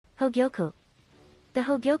Hōgyoku. The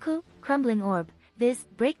Hōgyoku, Crumbling Orb, viz.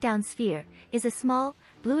 Breakdown Sphere, is a small,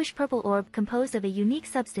 bluish-purple orb composed of a unique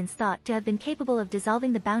substance thought to have been capable of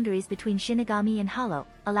dissolving the boundaries between Shinigami and Hollow,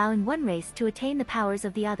 allowing one race to attain the powers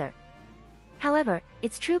of the other. However,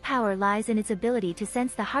 its true power lies in its ability to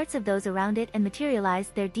sense the hearts of those around it and materialize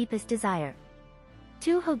their deepest desire.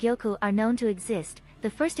 Two Hogyoku are known to exist,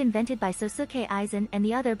 the first invented by Sōsuke Aizen and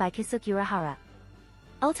the other by Kisuke Urahara.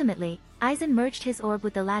 Ultimately, Aizen merged his orb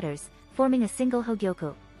with the latter's, forming a single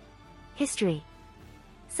Hogyoku. History.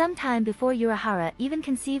 Some time before Urahara even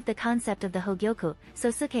conceived the concept of the Hogyoku,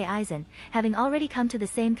 Sōsuke Aizen, having already come to the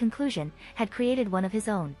same conclusion, had created one of his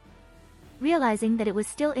own. Realizing that it was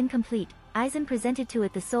still incomplete, Aizen presented to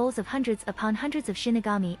it the souls of hundreds upon hundreds of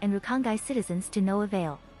Shinigami and Rukongai citizens to no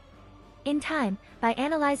avail. In time, by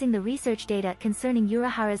analyzing the research data concerning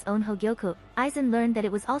Urahara's own Hogyoku, Aizen learned that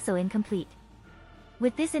it was also incomplete.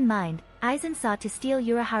 With this in mind, Aizen sought to steal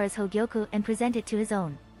Urahara's Hogyoku and present it to his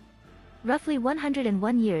own. Roughly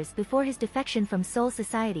 101 years before his defection from Soul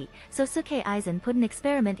Society, Sōsuke Aizen put an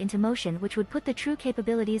experiment into motion which would put the true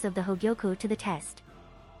capabilities of the Hogyoku to the test.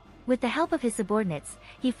 With the help of his subordinates,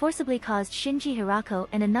 he forcibly caused Shinji Hirako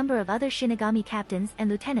and a number of other Shinigami captains and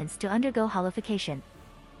lieutenants to undergo hollification.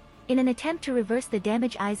 In an attempt to reverse the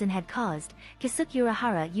damage Aizen had caused, Kisuke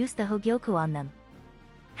Urahara used the Hogyoku on them.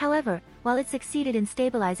 However, while it succeeded in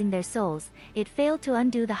stabilizing their souls, it failed to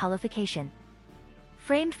undo the hollification.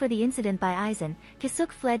 Framed for the incident by Aizen,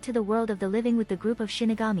 Kisuke fled to the world of the living with the group of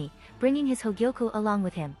Shinigami, bringing his Hogyoku along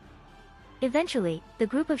with him. Eventually, the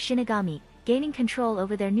group of Shinigami, gaining control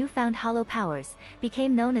over their newfound hollow powers,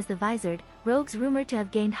 became known as the Visored, rogues rumored to have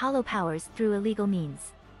gained hollow powers through illegal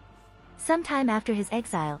means. Sometime after his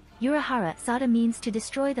exile, Urahara sought a means to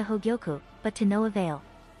destroy the Hogyoku, but to no avail.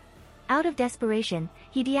 Out of desperation,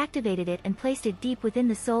 he deactivated it and placed it deep within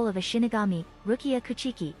the soul of a Shinigami, Rukia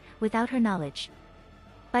Kuchiki, without her knowledge.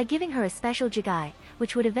 By giving her a special jigai,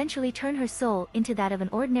 which would eventually turn her soul into that of an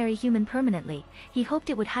ordinary human permanently, he hoped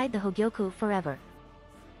it would hide the Hogyoku forever.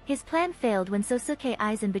 His plan failed when Sōsuke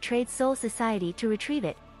Aizen betrayed Soul Society to retrieve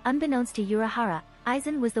it. Unbeknownst to Urahara,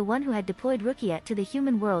 Aizen was the one who had deployed Rukia to the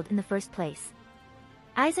human world in the first place.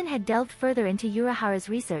 Aizen had delved further into Urahara's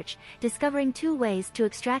research, discovering two ways to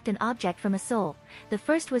extract an object from a soul. The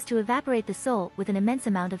first was to evaporate the soul with an immense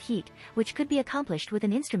amount of heat, which could be accomplished with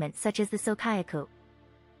an instrument such as the Sokayaku.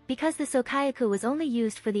 Because the Sokayaku was only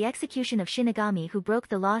used for the execution of Shinigami who broke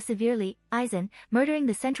the law severely, Aizen, murdering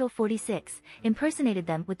the Central 46, impersonated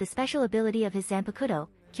them with the special ability of his Zanpakuto,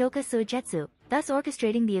 Kyoka Suijetsu, thus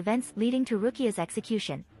orchestrating the events leading to Rukia's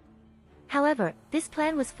execution. However, this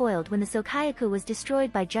plan was foiled when the Sokayaku was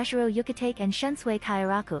destroyed by Jushiro Yukitake and Shunsui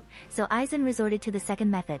Kairaku, so Aizen resorted to the second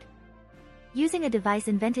method. Using a device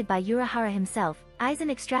invented by Urahara himself, Aizen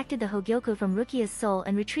extracted the Hogyoku from Rukia's soul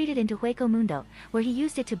and retreated into Hueco Mundo, where he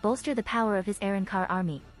used it to bolster the power of his Arrancar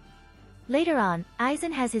army. Later on,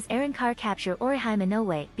 Aizen has his Arrancar capture Orihime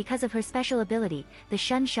Inoue because of her special ability, the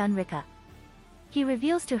Shun Shun Rika. He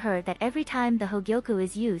reveals to her that every time the Hogyoku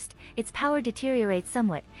is used, its power deteriorates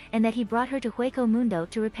somewhat, and that he brought her to Hueco Mundo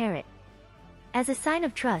to repair it. As a sign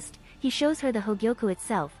of trust, he shows her the Hogyoku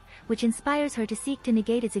itself, which inspires her to seek to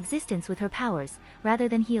negate its existence with her powers, rather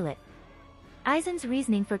than heal it. Aizen's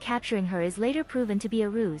reasoning for capturing her is later proven to be a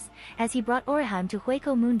ruse, as he brought Orihime to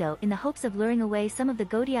Hueco Mundo in the hopes of luring away some of the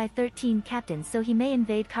Godai 13 captains so he may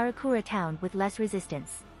invade Karakura town with less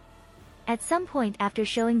resistance. At some point after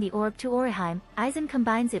showing the orb to Orihime, Aizen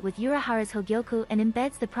combines it with Urahara's Hogyoku and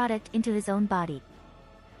embeds the product into his own body.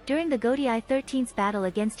 During the Godai 13's battle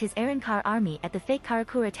against his Arrancar army at the fake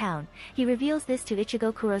Karakura town, he reveals this to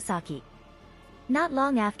Ichigo Kurosaki. Not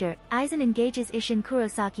long after, Aizen engages Isshin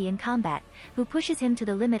Kurosaki in combat, who pushes him to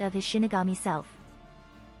the limit of his Shinigami self.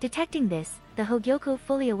 Detecting this, the Hogyoku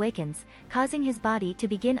fully awakens, causing his body to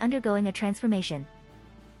begin undergoing a transformation.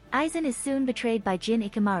 Aizen is soon betrayed by Jin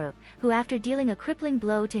Ikamaru, who after dealing a crippling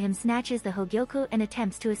blow to him snatches the Hogyoku and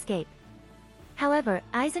attempts to escape. However,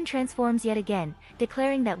 Aizen transforms yet again,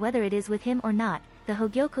 declaring that whether it is with him or not, the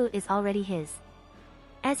Hogyoku is already his.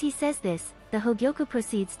 As he says this, the Hogyoku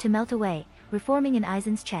proceeds to melt away, reforming in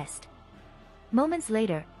Aizen's chest. Moments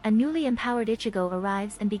later, a newly empowered Ichigo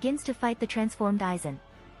arrives and begins to fight the transformed Aizen.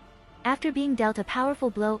 After being dealt a powerful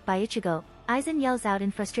blow by Ichigo, Aizen yells out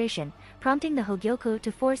in frustration, prompting the Hogyoku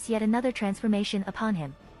to force yet another transformation upon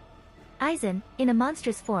him. Aizen, in a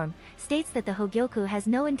monstrous form, states that the Hogyoku has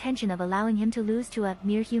no intention of allowing him to lose to a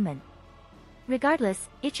mere human. Regardless,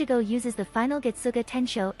 Ichigo uses the final Getsuga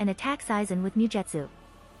Tensho and attacks Aizen with Mujetsu.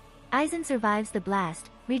 Aizen survives the blast,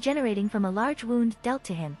 regenerating from a large wound dealt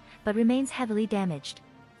to him, but remains heavily damaged.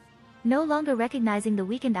 No longer recognizing the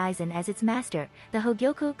weakened Aizen as its master, the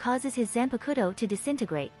Hogyoku causes his Zanpakuto to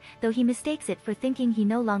disintegrate, though he mistakes it for thinking he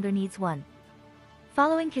no longer needs one.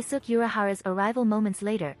 Following Kisuke Urahara's arrival moments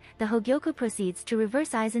later, the Hogyoku proceeds to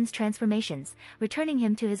reverse Aizen's transformations, returning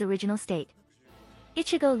him to his original state.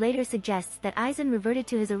 Ichigo later suggests that Aizen reverted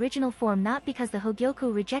to his original form not because the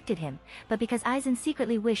Hogyoku rejected him, but because Aizen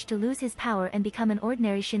secretly wished to lose his power and become an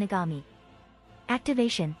ordinary Shinigami.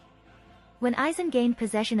 Activation. When Aizen gained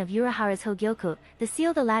possession of Urahara's Hōgyoku, the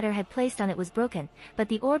seal the latter had placed on it was broken, but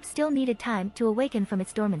the orb still needed time to awaken from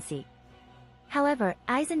its dormancy. However,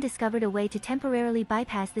 Aizen discovered a way to temporarily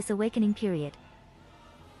bypass this awakening period.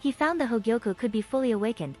 He found the Hōgyoku could be fully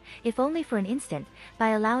awakened, if only for an instant, by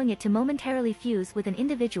allowing it to momentarily fuse with an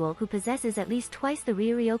individual who possesses at least twice the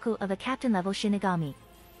Ryuryoku of a captain-level Shinigami.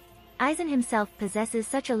 Aizen himself possesses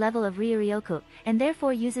such a level of Ryuryoku, and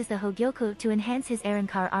therefore uses the Hōgyoku to enhance his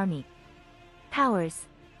Aaronkar army. Powers.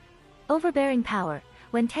 Overbearing power.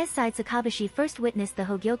 When Tessai Tsukabshi first witnessed the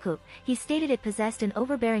Hōgyoku, he stated it possessed an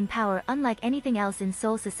overbearing power unlike anything else in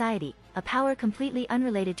Soul Society, a power completely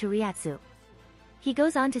unrelated to Ryatsu. He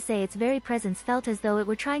goes on to say its very presence felt as though it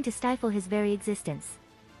were trying to stifle his very existence.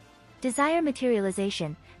 Desire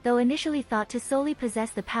materialization, though initially thought to solely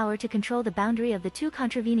possess the power to control the boundary of the two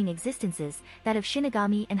contravening existences, that of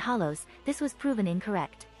Shinigami and Hollows, this was proven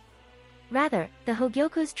incorrect. Rather, the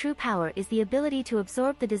Hōgyoku's true power is the ability to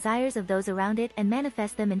absorb the desires of those around it and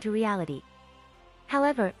manifest them into reality.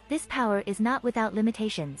 However, this power is not without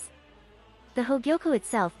limitations. The Hōgyoku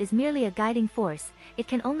itself is merely a guiding force, it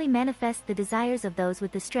can only manifest the desires of those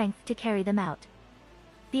with the strength to carry them out.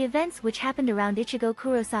 The events which happened around Ichigo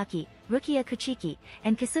Kurosaki, Rukia Kuchiki,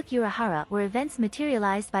 and Kisuke Urahara were events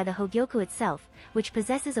materialized by the Hōgyoku itself, which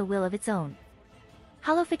possesses a will of its own.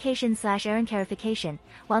 Hollowification/Aaronkarification,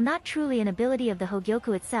 while not truly an ability of the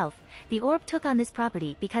Hōgyoku itself, the orb took on this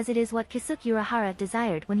property because it is what Kisuke Urahara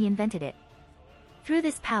desired when he invented it. Through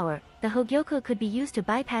this power, the Hōgyoku could be used to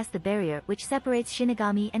bypass the barrier which separates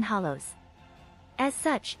Shinigami and Hollows. As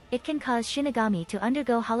such, it can cause Shinigami to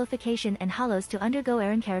undergo hollowification and Hollows to undergo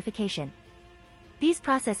Aaronkarification. These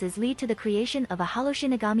processes lead to the creation of a Hollow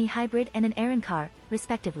Shinigami hybrid and an Aaronkar,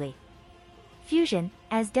 respectively. Fusion,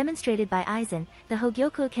 as demonstrated by Aizen, the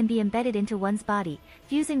Hōgyoku can be embedded into one's body,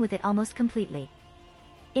 fusing with it almost completely.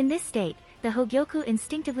 In this state, the Hōgyoku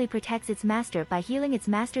instinctively protects its master by healing its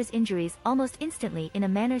master's injuries almost instantly in a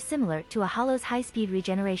manner similar to a Hollow's high-speed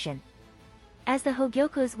regeneration. As the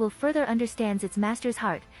Hōgyoku's will further understands its master's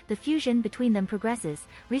heart, the fusion between them progresses,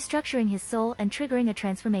 restructuring his soul and triggering a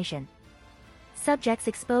transformation. Subjects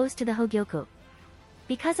exposed to the Hōgyoku.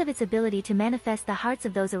 Because of its ability to manifest the hearts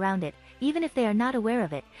of those around it, even if they are not aware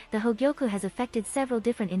of it, the Hōgyoku has affected several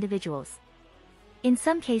different individuals. In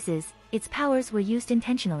some cases, its powers were used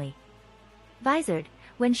intentionally. Visored,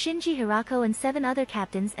 when Shinji Hirako and 7 other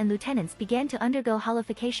captains and lieutenants began to undergo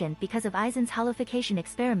hollowification because of Aizen's hollowification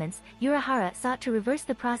experiments, Urahara sought to reverse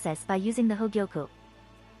the process by using the Hōgyoku.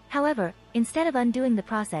 However, instead of undoing the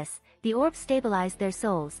process, the orb stabilized their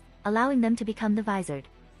souls, allowing them to become the Visored.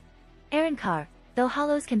 Aaronkar. Though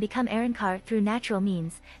Hollows can become Aaronkar through natural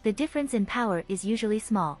means, the difference in power is usually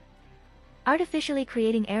small. Artificially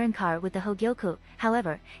creating Aaronkar with the Hōgyoku,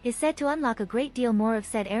 however, is said to unlock a great deal more of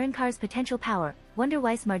said Aaronkar's potential power.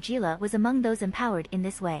 Wonderweiss Margiela was among those empowered in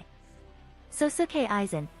this way. Sōsuke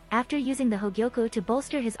Aizen, after using the Hōgyoku to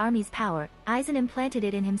bolster his army's power, Aizen implanted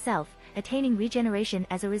it in himself, attaining regeneration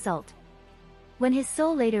as a result. When his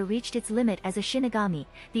soul later reached its limit as a Shinigami,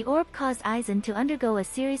 the orb caused Aizen to undergo a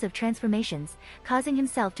series of transformations, causing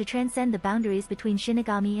himself to transcend the boundaries between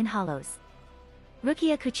Shinigami and Hollows.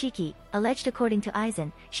 Rukia Kuchiki, alleged according to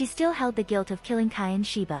Aizen, she still held the guilt of killing Kai and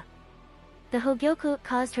Shiba. The Hōgyoku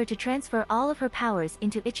caused her to transfer all of her powers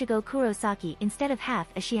into Ichigo Kurosaki instead of half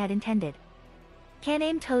as she had intended.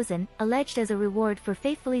 Kaname Tozen, alleged as a reward for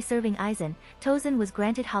faithfully serving Aizen, Tozen was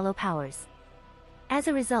granted hollow powers. As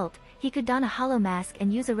a result, he could don a hollow mask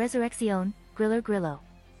and use a resurrection, Griller Grillo.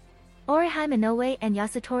 Oriheim Inoue and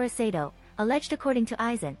Yasutora Sado, alleged according to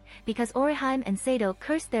Aizen, because Oriheim and Sado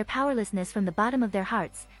cursed their powerlessness from the bottom of their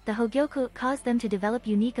hearts, the Hōgyoku caused them to develop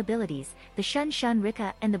unique abilities, the Shun Shun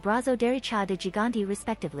Rika and the Brazo Dericha de Giganti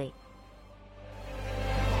respectively.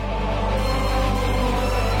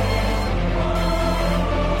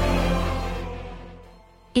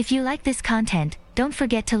 If you like this content, don't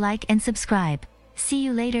forget to like and subscribe. See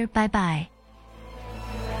you later, bye bye.